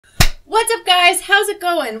What's up, guys? How's it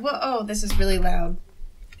going? Whoa, oh, this is really loud.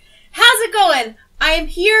 How's it going? I am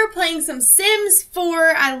here playing some Sims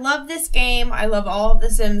 4. I love this game. I love all of the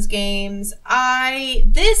Sims games.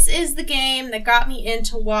 This is the game that got me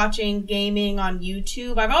into watching gaming on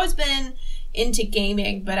YouTube. I've always been into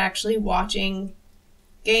gaming, but actually watching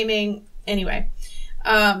gaming, anyway.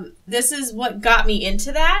 This is what got me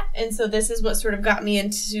into that, and so this is what sort of got me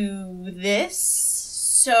into this.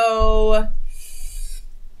 So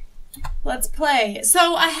let's play.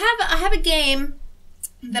 So I have a game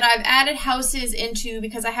that I've added houses into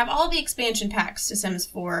because I have all the expansion packs to Sims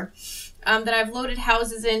 4 that I've loaded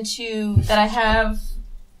houses into, that I have,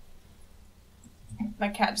 my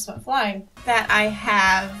cat just went flying, that I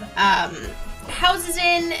have houses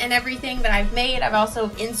in and everything that I've made. I've also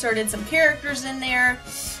inserted some characters in there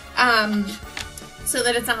so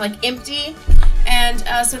that it's not like empty. And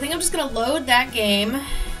so I think I'm just going to load that game.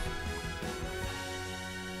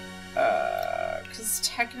 Because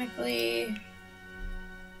technically...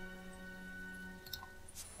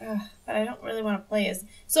 but I don't really want to play as...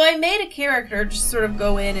 So I made a character, just sort of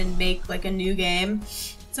go in and make like a new game.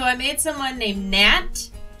 So I made someone named Nat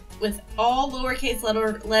with all lowercase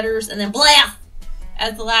letters and then blah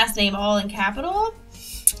as the last name, all in capital.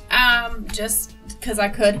 Just because I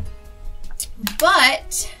could.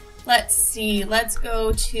 But let's see. Let's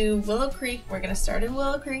go to Willow Creek. We're going to start in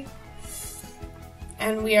Willow Creek.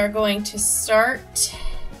 And we are going to start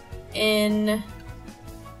in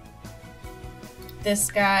this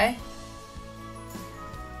guy.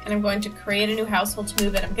 And I'm going to create a new household to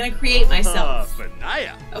move in. I'm going to create myself.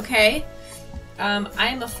 Okay. I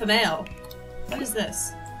am a female. What is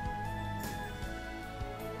this?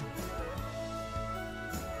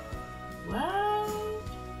 What?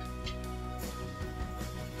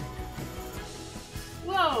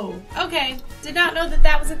 Whoa. Okay. Did not know that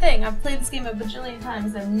that was a thing. I've played this game a bajillion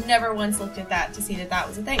times and never once looked at that to see that that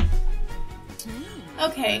was a thing.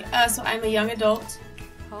 Okay, so I'm a young adult.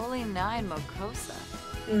 Holy nine Mocosa.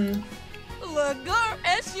 Lagur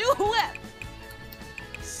S-U-Web.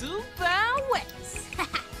 Super West.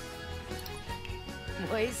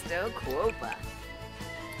 Moisto Quopa.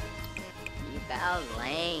 Ebal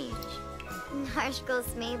Lange. Narshko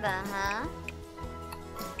Smiba, huh?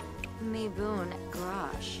 Miboon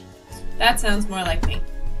Grosh. That sounds more like me.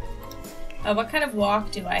 What kind of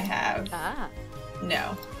walk do I have? Ah.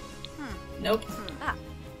 No. Nope. Ah.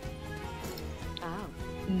 Oh.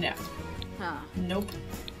 No. Huh. Nope.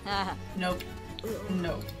 Nope.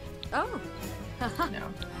 Nope. Oh.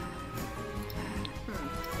 No.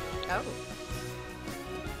 Oh.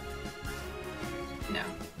 No.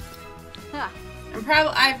 Huh. I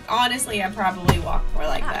probably walk more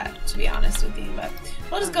like that, to be honest with you, but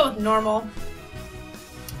we'll just go with normal.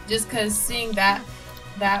 Just because seeing that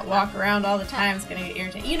walk around all the time is gonna get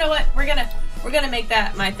irritating. You know what? We're gonna make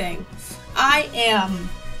that my thing. I am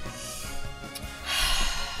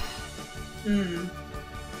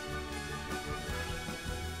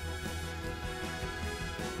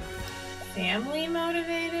family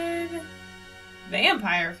motivated?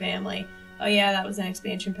 Vampire family. Oh yeah, that was an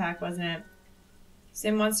expansion pack, wasn't it?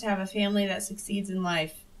 Sim wants to have a family that succeeds in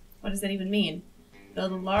life. What does that even mean?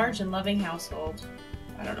 Build a large and loving household.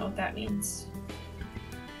 I don't know what that means.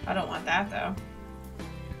 I don't want that though.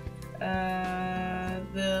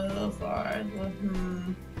 Build large.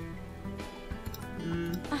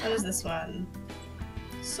 What is this one?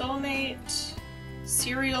 Soulmate.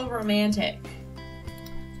 Serial romantic.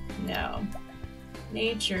 No.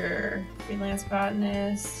 Nature. Freelance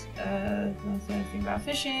botanist. Don't say anything about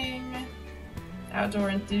fishing.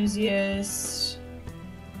 Outdoor enthusiast.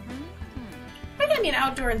 I'm gonna be an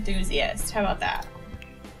outdoor enthusiast. How about that?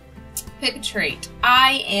 Pick a trait.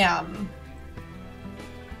 I am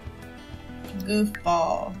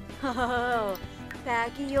goofball. Oh,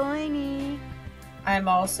 Pakiyoini. I'm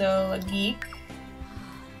also a geek.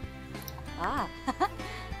 Ah.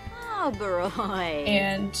 Oh, boy.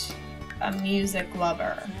 And a music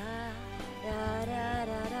lover.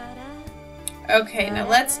 Okay, now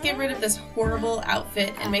let's get rid of this horrible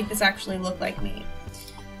outfit and make this actually look like me.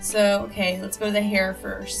 So, okay, let's go to the hair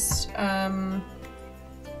first. Hair.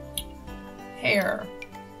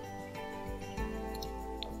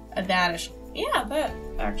 Yeah,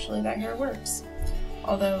 that hair works.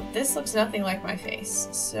 Although, this looks nothing like my face,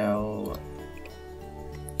 so...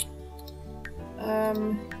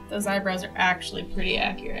 those eyebrows are actually pretty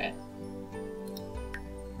accurate.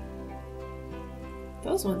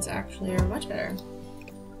 Those ones actually are much better. I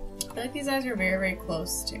feel like these eyes are very, very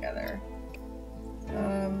close together.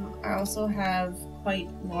 I also have quite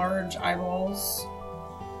large eyeballs.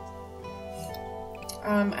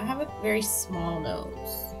 I have a very small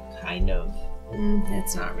nose. kind of.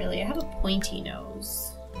 It's not really. I have a pointy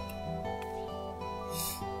nose.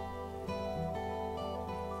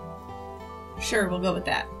 Sure, we'll go with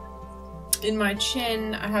that. In my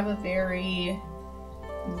chin, I have a very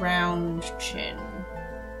round chin.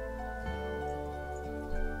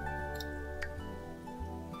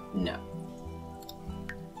 No.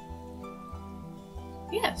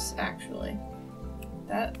 Yes, actually.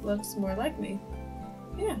 That looks more like me.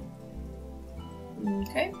 Yeah.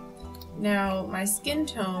 Okay. Now, my skin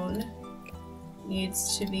tone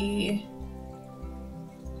needs to be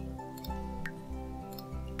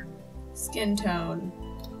skin tone.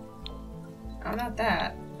 I'm not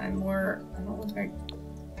that. I'm more, I don't look very,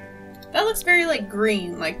 that looks very like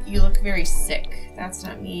green, like you look very sick. That's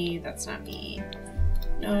not me, that's not me.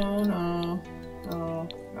 No, no, no,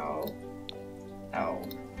 no, no,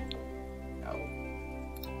 no.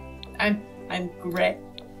 I'm gray.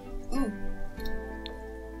 Ooh.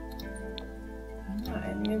 I'm not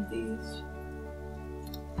any of these.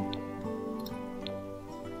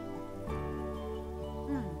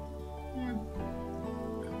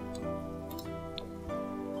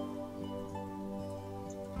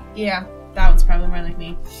 Yeah, that one's probably more like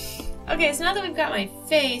me. Okay, so now that we've got my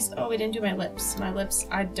face, oh, we didn't do my lips. My lips,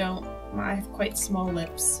 I have quite small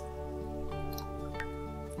lips.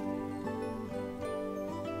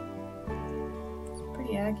 It's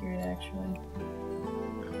pretty accurate, actually.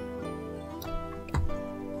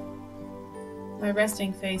 My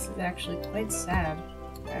resting face is actually quite sad,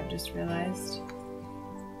 I've just realized.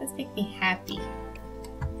 Let's make me happy.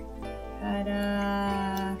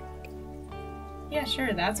 Ta-da! Yeah,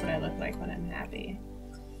 sure, that's what I look like when I'm happy.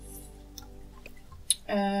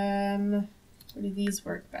 Or do these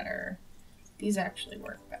work better? These actually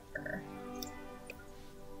work better.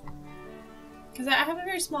 Because I have a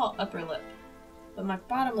very small upper lip, but my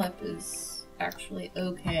bottom lip is actually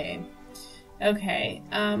okay. Okay,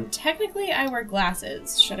 technically I wear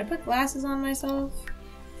glasses. Should I put glasses on myself?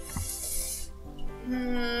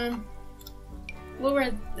 We'll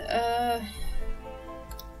wear,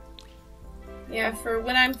 yeah, for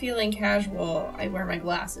when I'm feeling casual, I wear my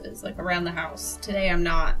glasses, like around the house. Today I'm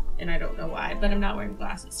not, and I don't know why, but I'm not wearing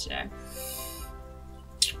glasses today.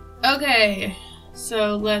 Okay,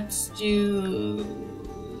 so let's do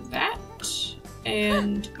that.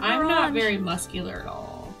 And I'm not very muscular at all.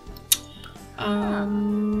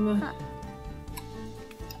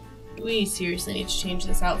 We seriously need to change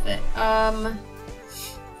this outfit.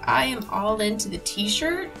 I am all into the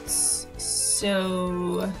t-shirts,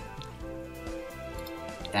 so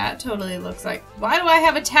that totally looks like... Why do I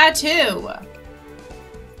have a tattoo?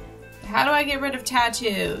 How do I get rid of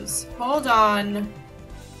tattoos? Hold on.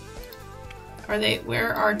 Are they...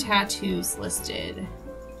 Where are tattoos listed?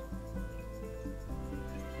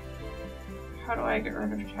 How do I get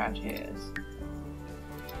rid of tattoos?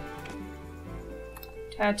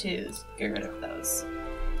 Tattoos. Get rid of those.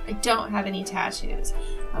 I don't have any tattoos.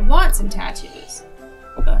 I want some tattoos,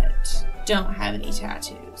 but don't have any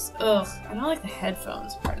tattoos. Ugh, I don't like the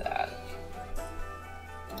headphones part of that.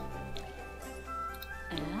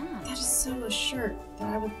 That is so a shirt that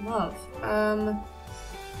I would love.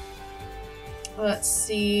 Let's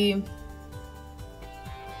see.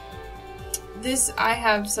 This, I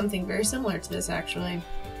have something very similar to this actually,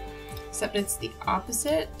 except it's the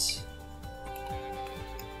opposite.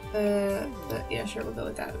 But yeah, sure, we'll go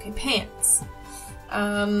with that. Okay, pants.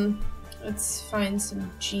 Let's find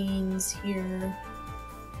some jeans here.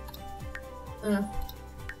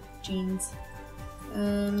 Jeans.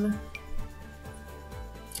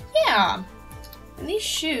 Yeah. And these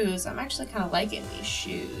shoes, I'm actually kind of liking these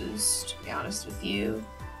shoes, to be honest with you.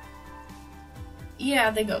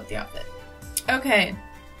 Yeah, they go with the outfit. Okay.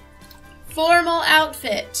 Formal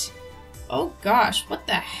outfit. Oh gosh, what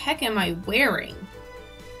the heck am I wearing?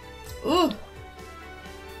 Ooh.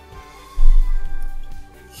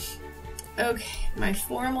 Okay, my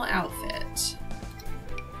formal outfit.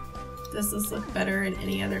 Does this look better in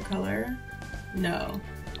any other color? No.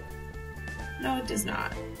 No, it does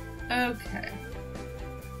not. Okay.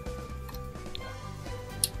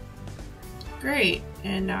 Great,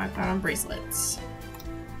 and now I've got on bracelets.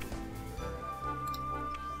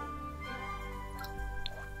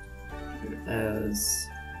 Rid of those.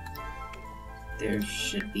 There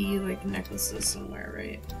should be like necklaces somewhere,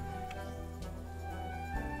 right?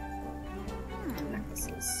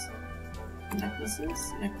 Necklaces.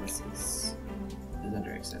 Necklaces? Necklaces. There's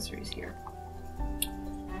under accessories here.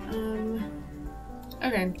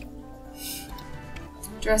 Okay.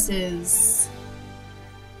 Dresses.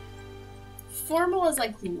 Formal is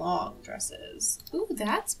like long dresses. Ooh,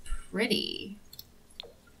 that's pretty.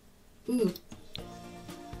 Ooh.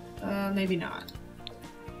 Maybe not.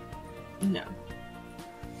 No.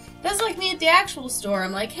 That's like me at the actual store.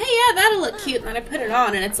 I'm like, hey, yeah, that'll look cute. And then I put it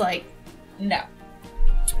on and it's like, no.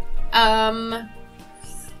 I'm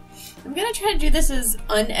gonna try to do this as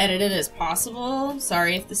unedited as possible.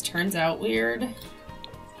 Sorry if this turns out weird.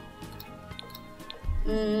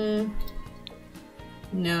 No.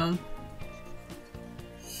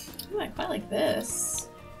 Ooh, I quite like this.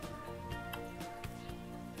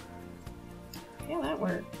 Yeah, that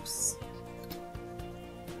works.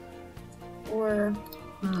 Or,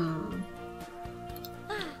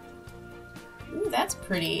 Ooh, that's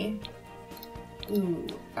pretty. Ooh,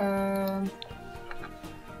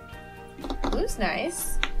 blue's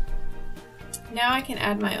nice. Now I can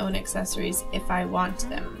add my own accessories if I want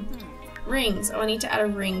them. Rings. Oh, I need to add a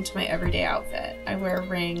ring to my everyday outfit. I wear a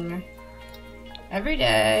ring every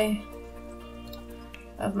day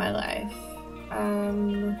of my life.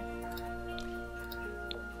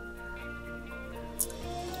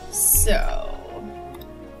 So,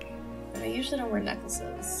 I usually don't wear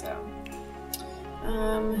necklaces, so.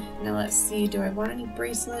 Now let's see, do I want any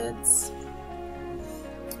bracelets?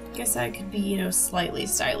 Guess I could be, you know, slightly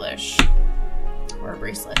stylish. Or a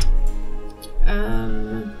bracelet.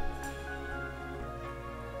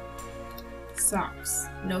 Socks.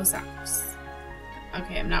 No socks.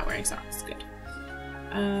 Okay, I'm not wearing socks. Good.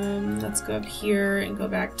 Let's go up here and go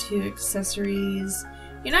back to accessories.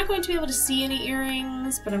 You're not going to be able to see any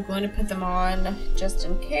earrings, but I'm going to put them on just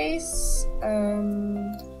in case.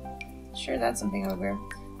 Sure, that's something I would wear.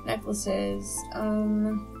 Necklaces.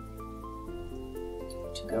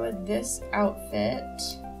 To go with this outfit,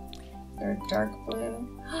 they're dark blue.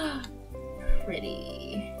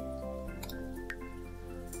 Pretty.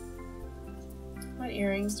 What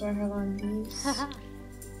earrings do I have on these?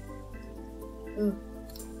 Ooh.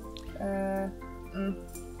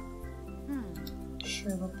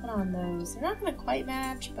 Sure, we'll put on those. They're not gonna quite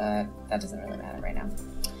match, but that doesn't really matter right now.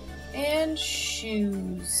 And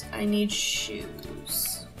shoes. I need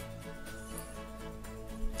shoes.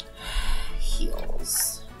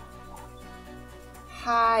 Heels.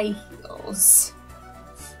 High heels.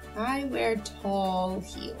 I wear tall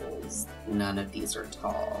heels. None of these are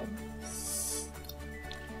tall.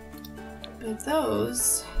 But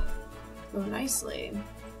those go nicely.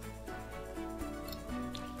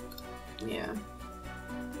 Yeah.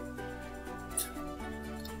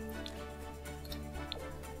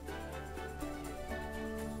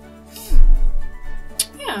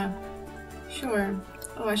 Yeah, sure.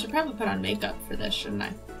 Oh, I should probably put on makeup for this, shouldn't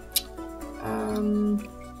I?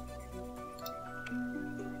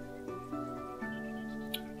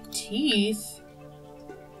 Teeth?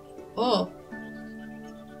 Oh.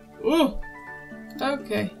 Oh!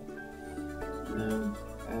 Okay.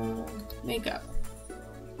 Makeup.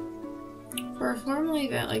 For a formal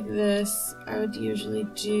event like this, I would usually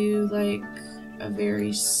do like a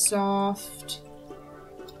very soft...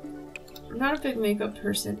 I'm not a big makeup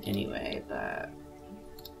person anyway, but...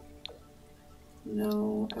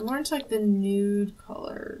 No, I'm more into like the nude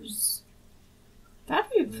colors.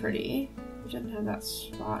 That'd be pretty. I didn't have that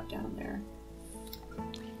spot down there.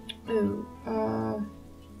 Ooh,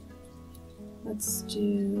 let's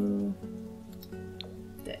do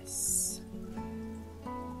this.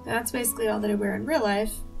 That's basically all that I wear in real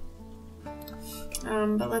life.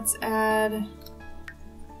 But let's add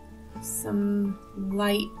some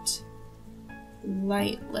light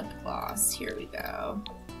lip gloss. Here we go.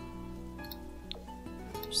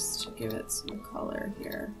 Just to give it some color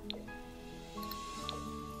here.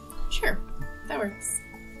 Sure, that works.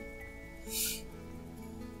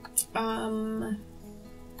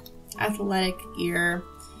 Athletic gear.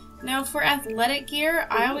 Now for athletic gear,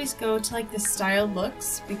 I always go to like the styled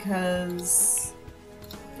looks because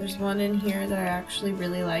there's one in here that I actually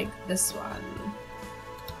really like. This one.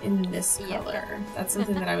 In this color. That's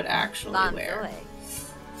something that I would actually wear.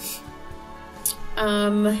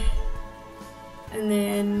 And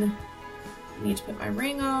then I need to put my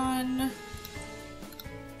ring on.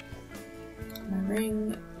 My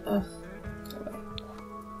ring. Ugh. Go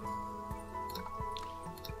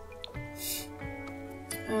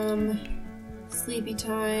away. Sleepy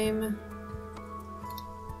time.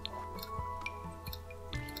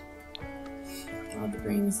 All the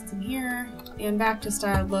rings in here. And back to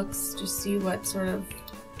styled looks to see what sort of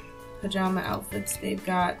pajama outfits they've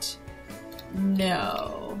got.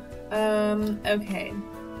 No. Okay.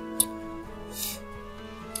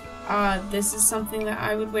 This is something that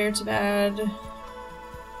I would wear to bed.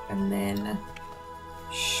 And then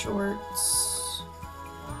shorts.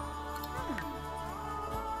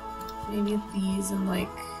 Maybe these and like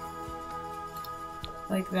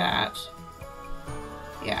that.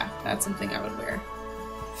 Yeah, that's something I would wear.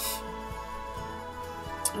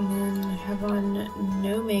 And then have on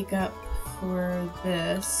no makeup for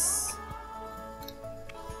this.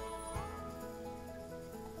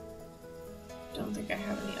 Don't think I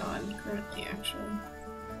have any on currently, actually.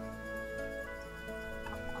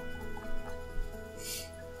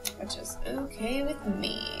 Which is okay with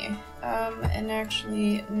me. And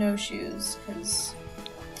actually, no shoes, because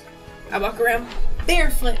I walk around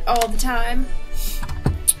barefoot all the time.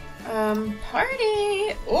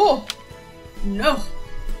 Party! Oh! No!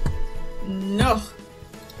 No!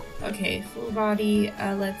 Okay, full body,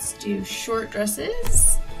 let's do short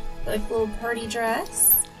dresses. Like a little party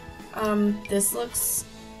dress. This looks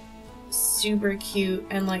super cute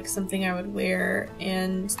and like something I would wear,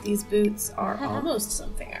 and these boots are almost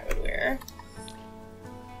something I would wear.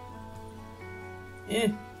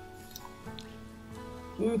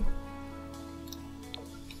 Ooh.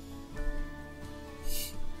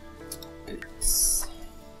 Boots.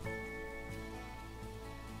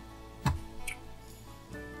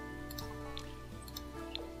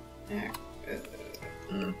 There.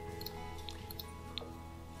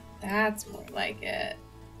 That's more like it.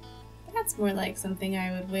 That's more like something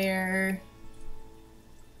I would wear.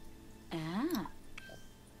 Ah.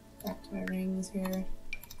 Back to my rings here.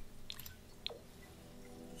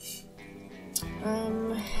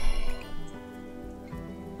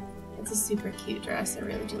 It's a super cute dress. I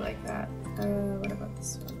really do like that. What about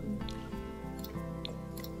this one?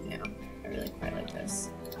 No, I really quite like this.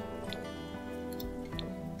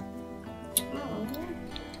 Oh,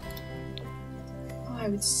 I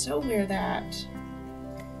would so wear that.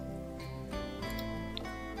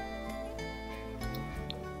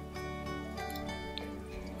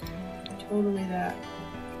 Totally that.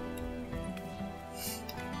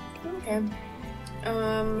 Okay.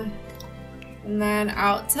 And then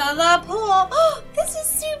out to the pool. Oh, this is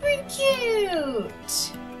super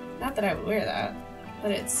cute. Not that I would wear that,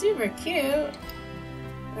 but it's super cute.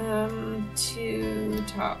 2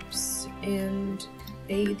 tops and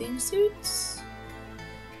bathing suits.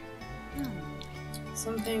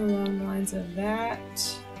 Something along the lines of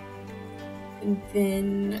that. And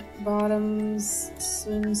then bottoms,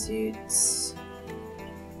 swimsuits.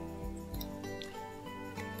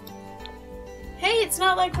 Hey, it's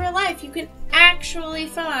not like real life. You can actually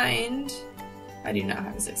find... I do not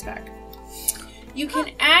have a 6-pack. You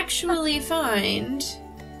can actually find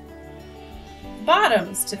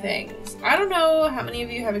bottoms to things. I don't know how many of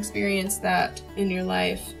you have experienced that in your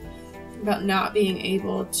life about not being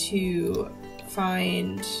able to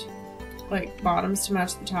find like bottoms to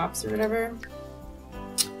match the tops or whatever.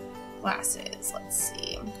 Glasses, let's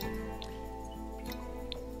see.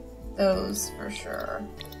 Those for sure.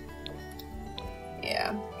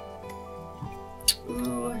 Yeah.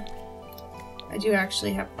 Ooh. I do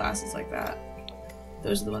actually have glasses like that.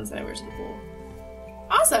 Those are the ones that I wear to the pool.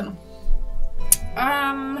 Awesome!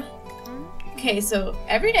 Okay, so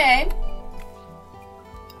every day.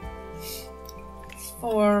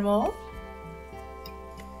 Formal.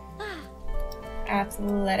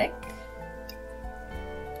 Athletic.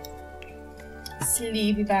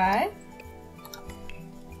 Sleepy bye.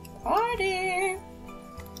 Party.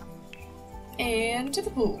 And to the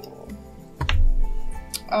pool.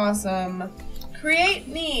 Awesome. Create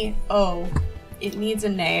me. Oh, it needs a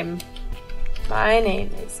name. My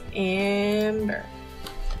name is Amber.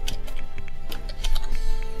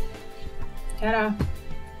 Ta-da.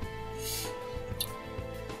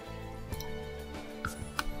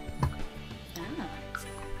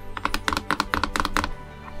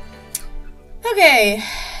 Okay.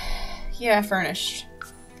 Yeah, furnished.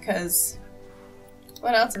 Because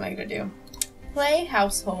what else am I gonna do? Play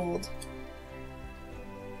household.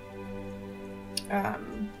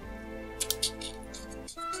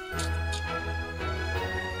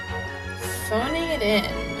 Phoning it in.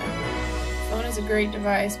 Phone is a great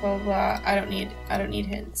device, blah blah blah. I don't need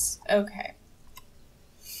hints. Okay.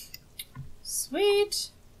 Sweet.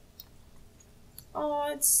 Oh,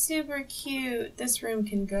 it's super cute. This room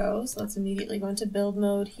can go, so let's immediately go into build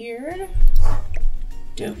mode here.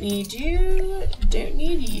 Don't need you. Don't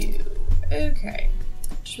need you. Okay.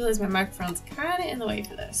 Just realized my microphone's kind of in the way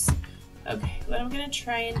for this. Okay, what I'm gonna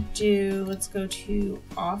try and do, let's go to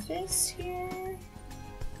office here.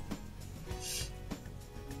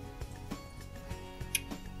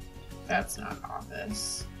 That's not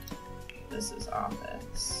office. This is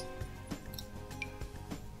office.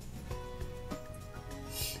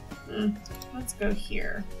 Let's go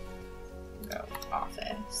here. Go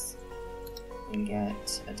office. And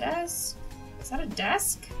get a desk. Is that a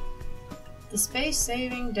desk? The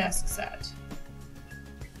space-saving desk set.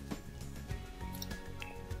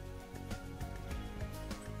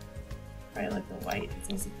 Probably like the white. It's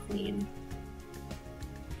nice and clean.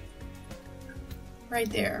 Right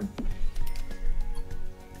there.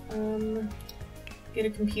 Get a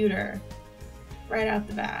computer. Right out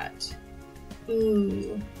the bat.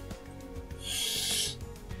 Ooh.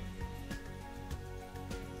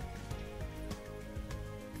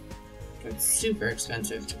 It's super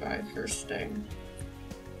expensive to buy first thing.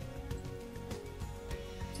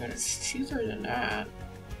 But it's cheaper than that.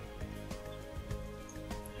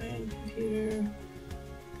 High-end computer.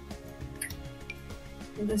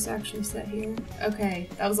 Will this actually sit here? Okay,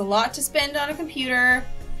 that was a lot to spend on a computer.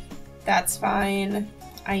 That's fine.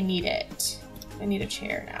 I need it. I need a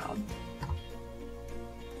chair now.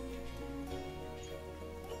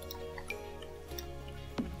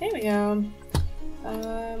 There we go.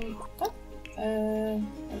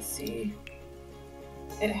 Let's see.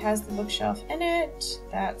 It has the bookshelf in it.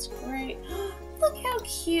 That's great. Look how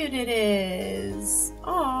cute it is.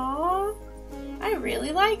 Aww. I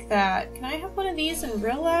really like that. Can I have one of these in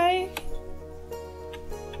real life?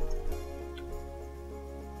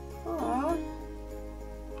 Aww.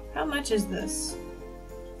 How much is this?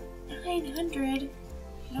 900.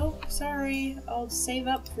 Nope, sorry. I'll save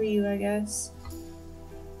up for you, I guess.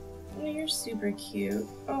 Oh, you're super cute.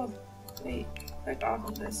 Oh, wait. Click off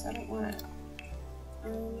of this. I don't want it.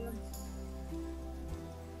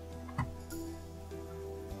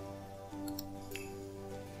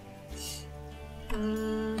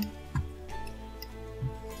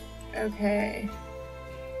 Okay.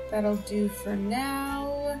 That'll do for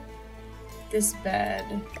now. This bed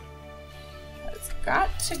has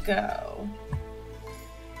got to go.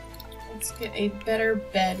 Let's get a better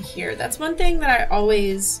bed here. That's one thing that I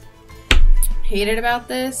always hated about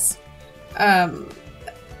this.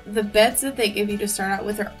 The beds that they give you to start out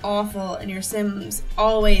with are awful, and your Sims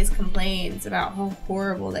always complains about how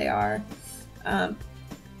horrible they are.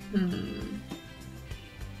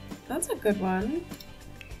 That's a good one.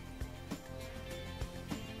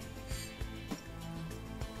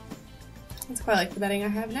 It's quite like the bedding I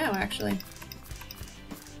have now, actually.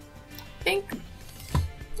 Think.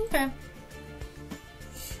 Okay.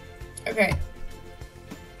 Okay.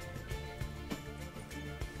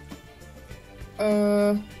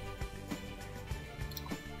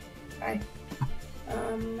 Bye.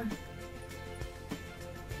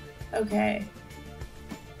 Okay.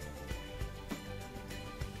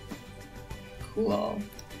 Cool.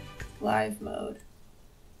 Live mode.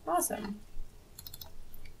 Awesome.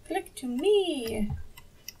 Click to me.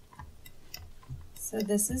 So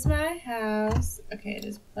this is my house. Okay, it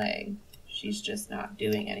is playing. She's just not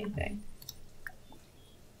doing anything.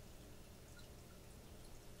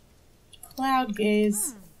 Cloud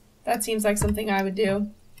gaze. That seems like something I would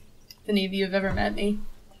do. If any of you have ever met me.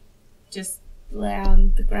 Just lay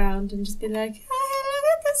on the ground and just be like, hey,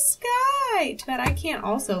 look at the sky! Too bad I can't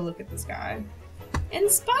also look at the sky.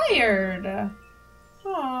 Inspired!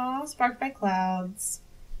 Aww, sparked by clouds.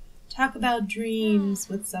 Talk about dreams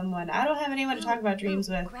with someone. I don't have anyone to talk about dreams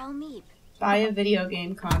with. Buy a video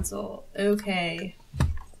game console. Okay.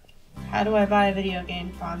 How do I buy a video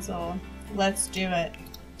game console? Let's do it.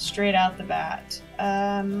 Straight out the bat.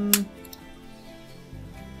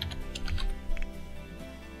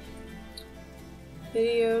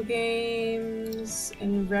 Video games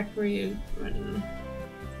and recreation.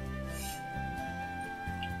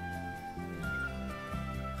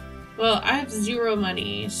 Well, I have 0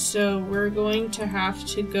 money, so we're going to have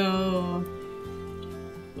to go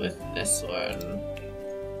with this one.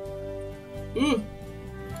 Ooh!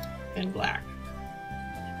 And black.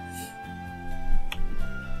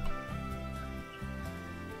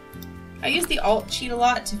 I use the alt cheat a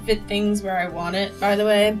lot to fit things where I want it, by the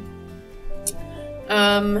way.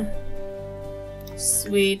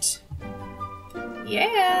 Sweet.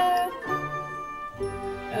 Yeah!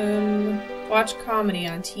 Watch comedy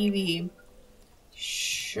on TV.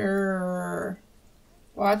 Sure.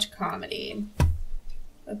 Watch comedy.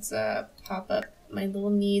 Let's pop up my little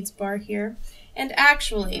needs bar here. And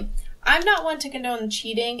actually, I'm not one to condone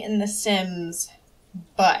cheating in The Sims,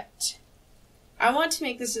 but I want to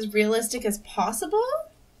make this as realistic as possible.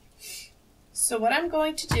 So what I'm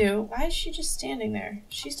going to do... Why is she just standing there?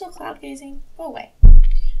 She's still cloud gazing? Go away.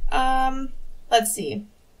 Let's see.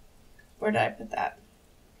 Where did I put that?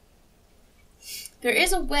 There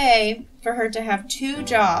is a way for her to have 2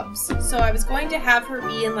 jobs. So I was going to have her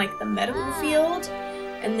be in like the medical field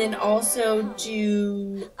and then also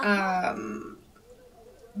do here,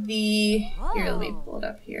 let me pull it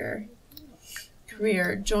up here.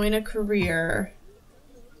 Career, join a career.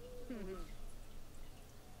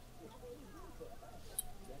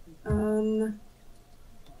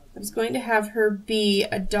 I was going to have her be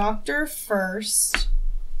a doctor first,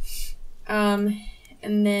 and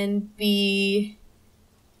then be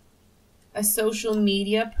a social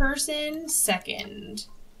media person second.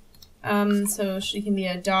 So she can be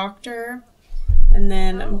a doctor, and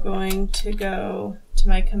then I'm going to go to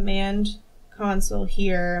my command console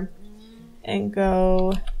here and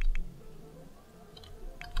go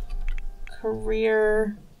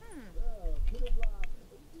career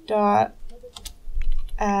dot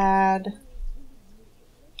add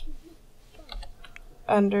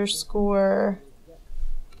underscore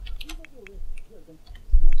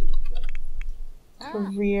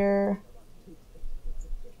career,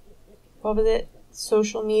 what was it?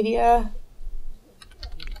 Social media?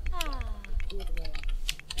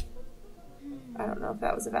 I don't know if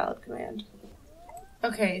that was a valid command.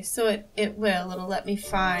 Okay, so it'll let me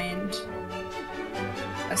find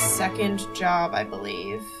a second job, I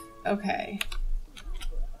believe. Okay.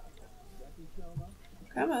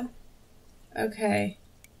 Come on. Okay.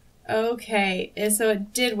 Okay, so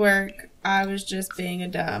it did work. I was just being a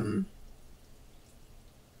dumb.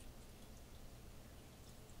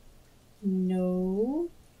 No.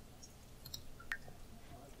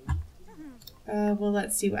 Well,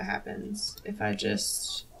 let's see what happens if I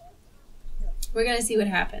just... We're gonna see what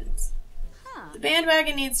happens. The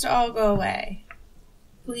bandwagon needs to all go away.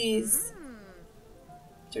 Please.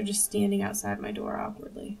 They're just standing outside my door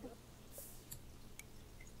awkwardly.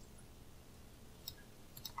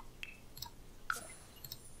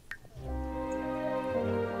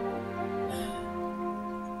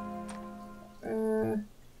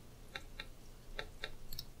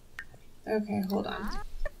 Okay, hold on.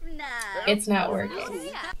 It's not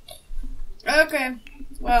working. Okay,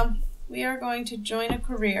 well, we are going to join a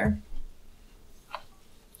career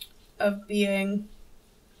of being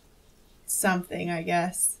something, I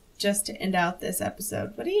guess, just to end out this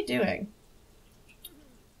episode. What are you doing?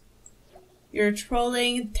 You're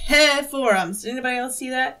trolling the forums. Did anybody else see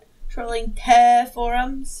that? Trolling the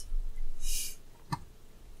forums?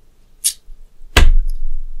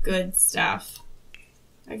 Good stuff.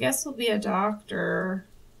 I guess we'll be a doctor.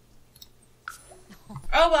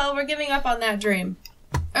 Oh well, we're giving up on that dream.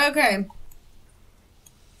 Okay.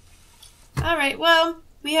 Alright, well,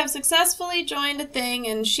 we have successfully joined a thing,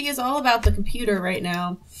 and she is all about the computer right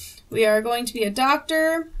now. We are going to be a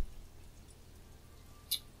doctor,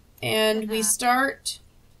 and we start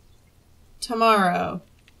tomorrow.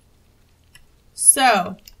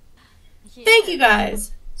 So, thank you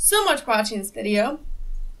guys so much for watching this video.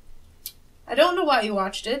 I don't know why you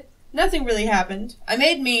watched it. Nothing really happened. I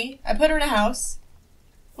made me. I put her in a house.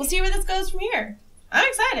 We'll see where this goes from here. I'm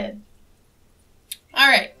excited.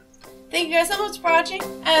 Alright. Thank you guys so much for watching.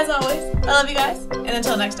 As always, I love you guys. And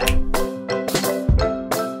until next time.